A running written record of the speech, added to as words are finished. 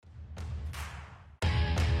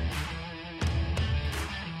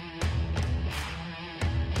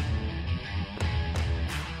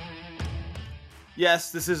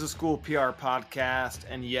Yes, this is a school PR podcast,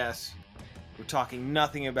 and yes, we're talking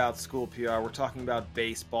nothing about school PR. We're talking about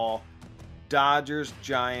baseball. Dodgers,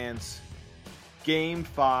 Giants, Game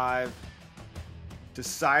 5,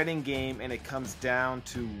 deciding game, and it comes down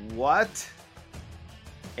to what?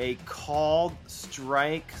 A called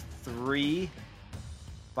strike 3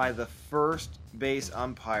 by the first base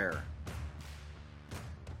umpire.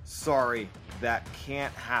 Sorry, that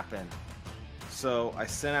can't happen. So I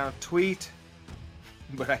sent out a tweet,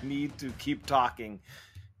 but I need to keep talking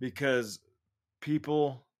because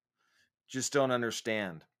people just don't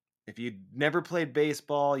understand. If you never played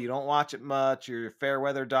baseball, you don't watch it much, you're a fair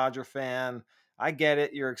weather Dodger fan, I get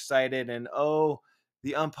it, you're excited, and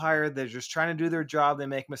the umpire, they're just trying to do their job, they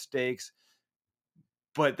make mistakes,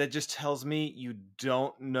 but that just tells me you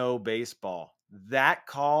don't know baseball. That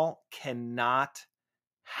call cannot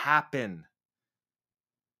happen.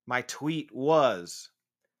 My tweet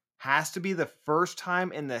has to be the first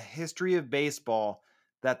time in the history of baseball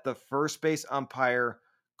that the first base umpire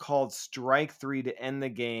called strike 3 to end the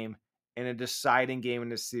game in a deciding game in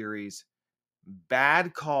the series.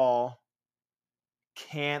 Bad call.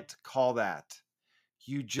 Can't call that.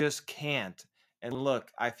 You just can't. And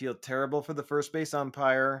look, I feel terrible for the first base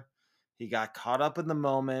umpire. He got caught up in the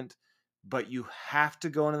moment, but you have to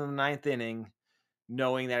go into the ninth inning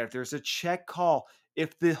knowing that if there's a check call,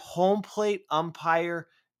 if the home plate umpire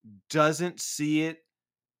doesn't see it,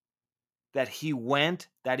 that he went,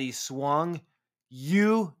 that he swung,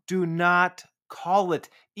 you do not call it.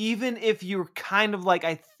 Even if you're kind of like,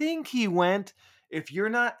 I think he went, if you're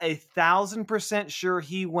not 1,000% sure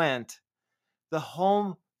he went, the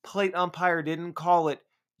home plate umpire didn't call it,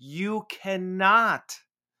 you cannot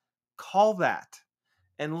call that.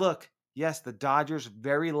 And look, yes, the Dodgers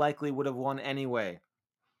very likely would have won anyway,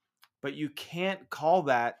 but you can't call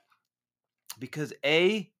that because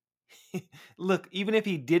look, even if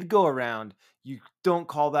he did go around, you don't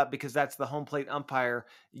call that because that's the home plate umpire.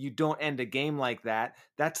 You don't end a game like that.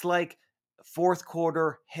 That's like fourth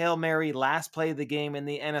quarter, Hail Mary, last play of the game in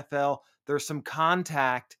the NFL. There's some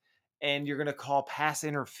contact and you're going to call pass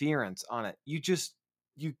interference on it. You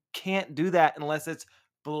can't do that unless it's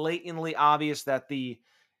blatantly obvious that the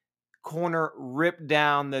corner ripped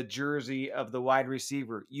down the jersey of the wide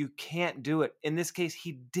receiver. You can't do it. In this case,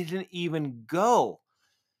 he didn't even go,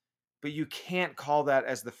 but you can't call that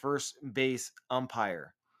as the first base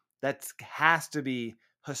umpire. That has to be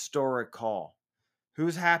historic call.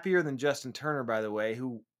 Who's happier than Justin Turner, by the way,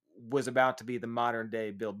 who was about to be the modern day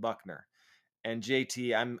Bill Buckner? And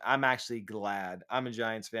JT, I'm actually glad. I'm a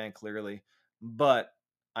Giants fan, clearly, but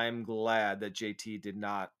I'm glad that JT did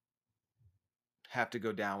not have to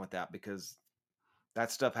go down with that because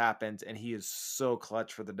that stuff happens, and he is so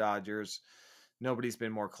clutch for the Dodgers. Nobody's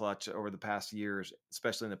been more clutch over the past years,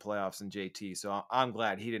 especially in the playoffs, than JT. So I'm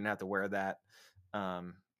glad he didn't have to wear that.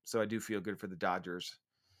 So I do feel good for the Dodgers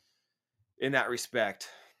in that respect.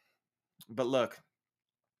 But look,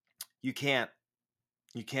 you can't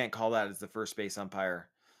call that as the first base umpire.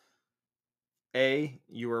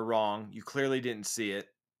 You were wrong. You clearly didn't see it.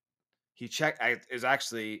 He checked. Is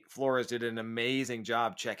actually Flores did an amazing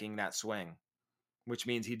job checking that swing, which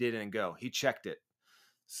means he didn't go. He checked it.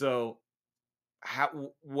 So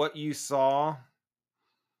what you saw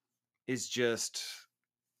is just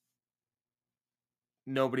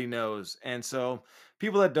nobody knows. And so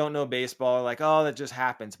people that don't know baseball are like, oh, that just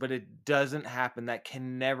happens. But it doesn't happen. That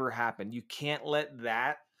can never happen. You can't let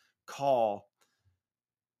that call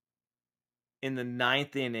in the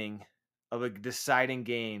ninth inning of a deciding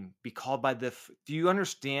game be called by the. Do you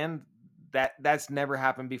understand that that's never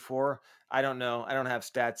happened before? I don't know. I don't have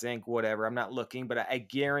Stats Inc. Whatever. I'm not looking, but I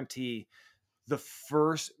guarantee the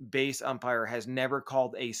first base umpire has never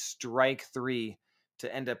called a strike 3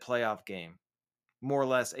 to end a playoff game, more or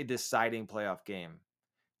less a deciding playoff game.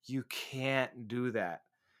 You can't do that.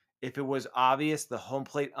 If it was obvious, the home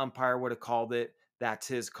plate umpire would have called it. That's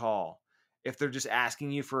his call. If they're just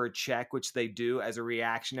asking you for a check, which they do as a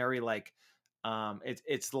reactionary, like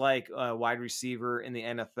it's like a wide receiver in the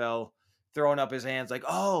NFL throwing up his hands, like,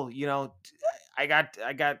 oh, I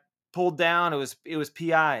got pulled down. It was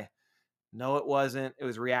PI. No, it wasn't. It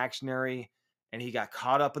was reactionary, and he got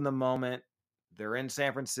caught up in the moment. They're in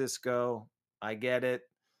San Francisco. I get it,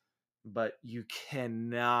 but you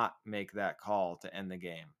cannot make that call to end the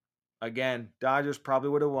game. Again, Dodgers probably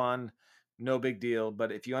would have won. No big deal.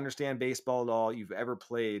 But if you understand baseball at all, you've ever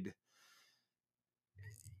played,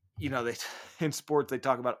 they in sports they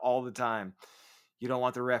talk about all the time. You don't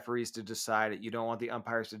want the referees to decide it. You don't want the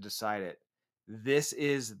umpires to decide it. This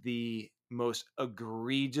is the most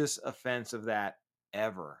egregious offense of that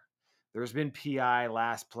ever. There's been PI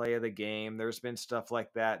last play of the game. There's been stuff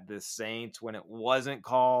like that. The Saints, when it wasn't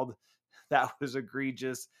called, that was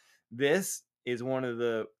egregious. This is one of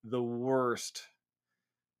the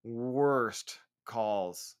worst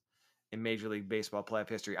calls in Major League Baseball playoff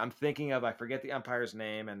history. I'm thinking of, I forget the umpire's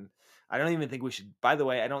name, and I don't even think we should, by the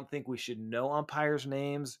way, I don't think we should know umpires'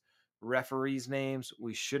 names, referees' names.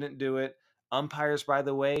 We shouldn't do it. Umpires, by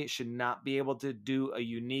the way, should not be able to do a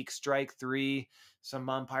unique strike three. Some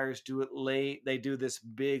umpires do it late. They do this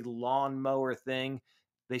big lawnmower thing.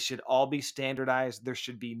 They should all be standardized. There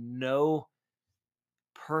should be no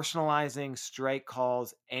personalizing strike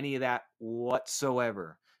calls, any of that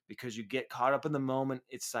whatsoever, because you get caught up in the moment.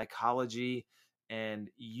 It's psychology, and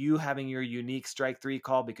you having your unique strike three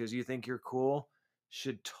call because you think you're cool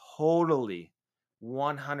should totally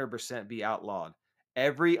 100% be outlawed.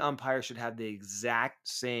 Every umpire should have the exact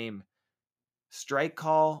same strike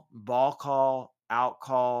call, ball call, out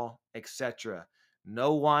call, etc.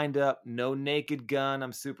 No wind up, no naked gun.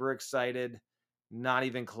 I'm super excited. Not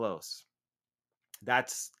even close.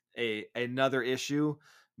 That's another issue,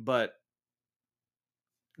 but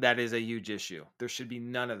that is a huge issue. There should be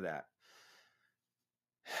none of that.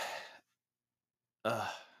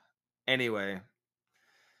 Anyway,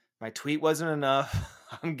 my tweet wasn't enough.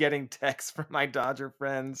 I'm getting texts from my Dodger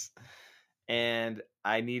friends, and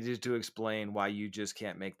I needed to explain why you just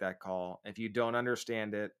can't make that call. If you don't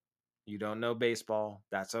understand it, you don't know baseball,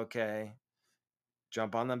 that's okay.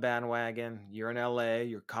 Jump on the bandwagon. You're in LA,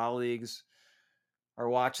 your colleagues are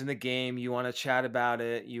watching the game, you want to chat about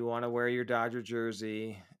it, you want to wear your Dodger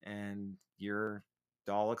jersey, and you're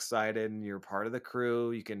all excited and you're part of the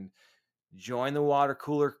crew. You can join the water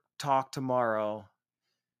cooler talk tomorrow.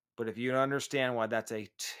 But if you don't understand why that's a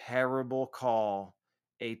terrible call,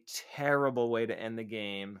 a terrible way to end the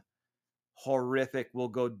game, horrific, will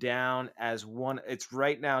go down as one. It's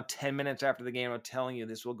right now 10 minutes after the game. I'm telling you,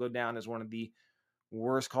 this will go down as one of the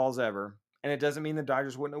worst calls ever. And it doesn't mean the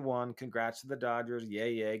Dodgers wouldn't have won. Congrats to the Dodgers.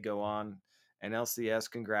 Yay, go on.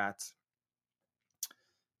 NLCS, congrats.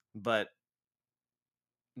 But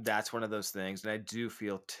that's one of those things. And I do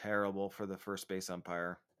feel terrible for the first base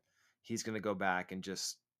umpire. He's going to go back and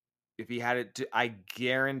just, if he had it, I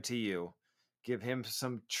guarantee you, give him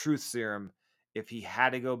some truth serum. If he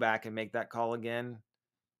had to go back and make that call again,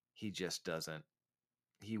 he just doesn't.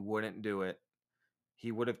 He wouldn't do it.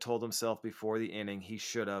 He would have told himself before the inning he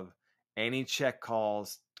should have. Any check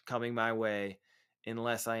calls coming my way,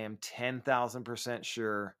 unless I am 10,000%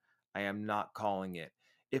 sure, I am not calling it.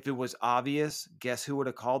 If it was obvious, guess who would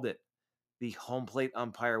have called it? The home plate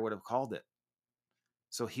umpire would have called it.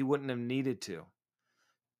 So he wouldn't have needed to.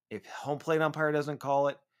 If home plate umpire doesn't call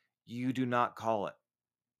it, you do not call it.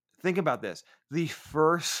 Think about this. The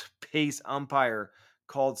first base umpire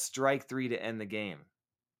called strike three to end the game.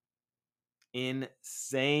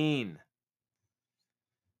 Insane.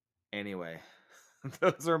 Anyway,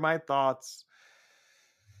 those are my thoughts.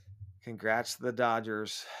 Congrats to the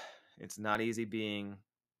Dodgers. It's not easy being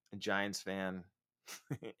a Giants fan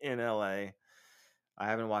in LA. I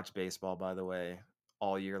haven't watched baseball, by the way,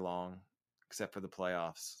 all year long, except for the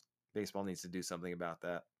playoffs. Baseball needs to do something about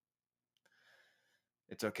that.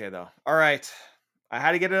 It's okay, though. All right. I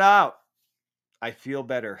had to get it out. I feel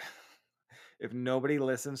better. If nobody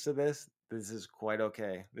listens to this, this is quite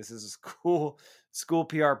okay. This is a school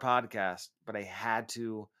PR podcast, but I had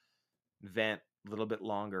to vent a little bit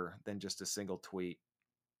longer than just a single tweet.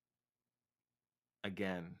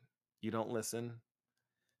 Again, you don't listen.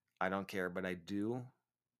 I don't care, but I do.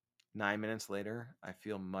 9 minutes later, I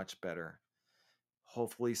feel much better.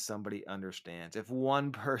 Hopefully somebody understands. If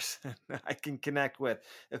one person I can connect with,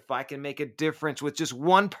 if I can make a difference with just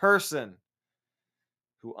one person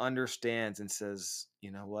who understands and says,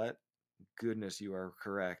 you know what? Goodness, you are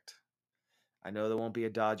correct. I know there won't be a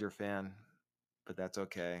Dodger fan, but that's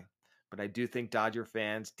okay. But I do think Dodger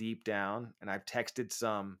fans deep down, and I've texted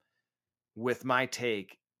some with my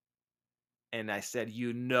take, and I said,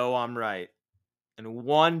 you know I'm right. And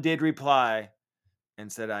one did reply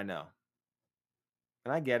and said, I know.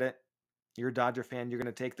 And I get it. You're a Dodger fan. You're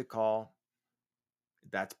going to take the call.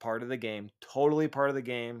 That's part of the game. Totally part of the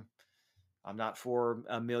game. I'm not for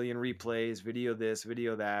a million replays, video this,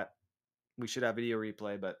 video that. We should have video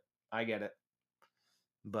replay, but I get it.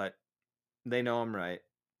 But they know I'm right.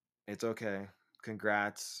 It's okay.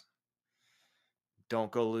 Congrats.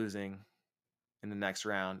 Don't go losing in the next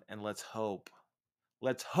round. And let's hope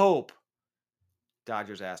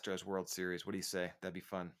Dodgers Astros World Series. What do you say? That'd be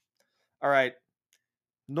fun. All right.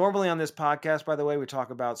 Normally on this podcast, by the way, we talk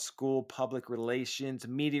about school public relations,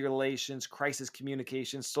 media relations, crisis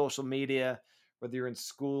communications, social media, whether you're in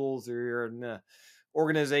schools or you're in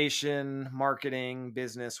organization, marketing,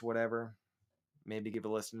 business, whatever, maybe give a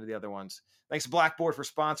listen to the other ones. Thanks to Blackboard for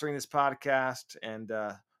sponsoring this podcast. And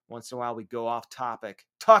once in a while, we go off topic,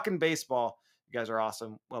 talking baseball. You guys are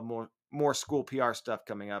awesome. Well, more school PR stuff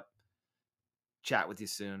coming up. Chat with you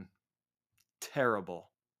soon. Terrible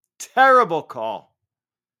call.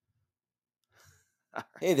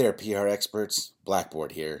 Hey there, PR experts.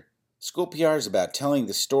 Blackboard here. School PR is about telling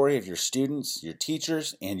the story of your students, your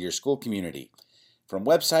teachers, and your school community. From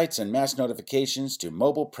websites and mass notifications to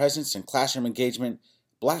mobile presence and classroom engagement,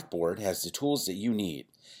 Blackboard has the tools that you need.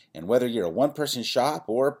 And whether you're a one-person shop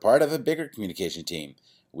or part of a bigger communication team,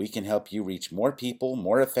 we can help you reach more people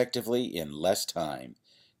more effectively in less time.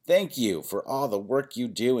 Thank you for all the work you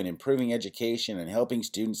do in improving education and helping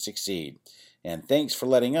students succeed. And thanks for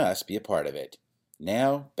letting us be a part of it.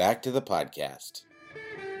 Now, back to the podcast.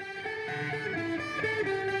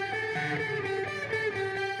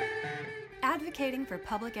 Advocating for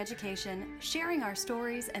public education, sharing our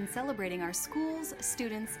stories, and celebrating our schools,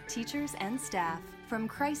 students, teachers, and staff. From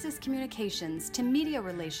crisis communications to media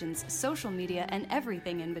relations, social media, and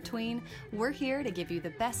everything in between, we're here to give you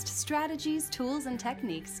the best strategies, tools, and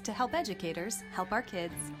techniques to help educators help our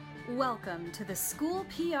kids. Welcome to the School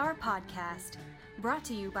PR Podcast, brought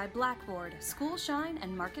to you by Blackboard, School Shine,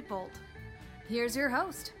 and Market Bolt. Here's your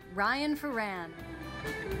host, Ryan Ferran.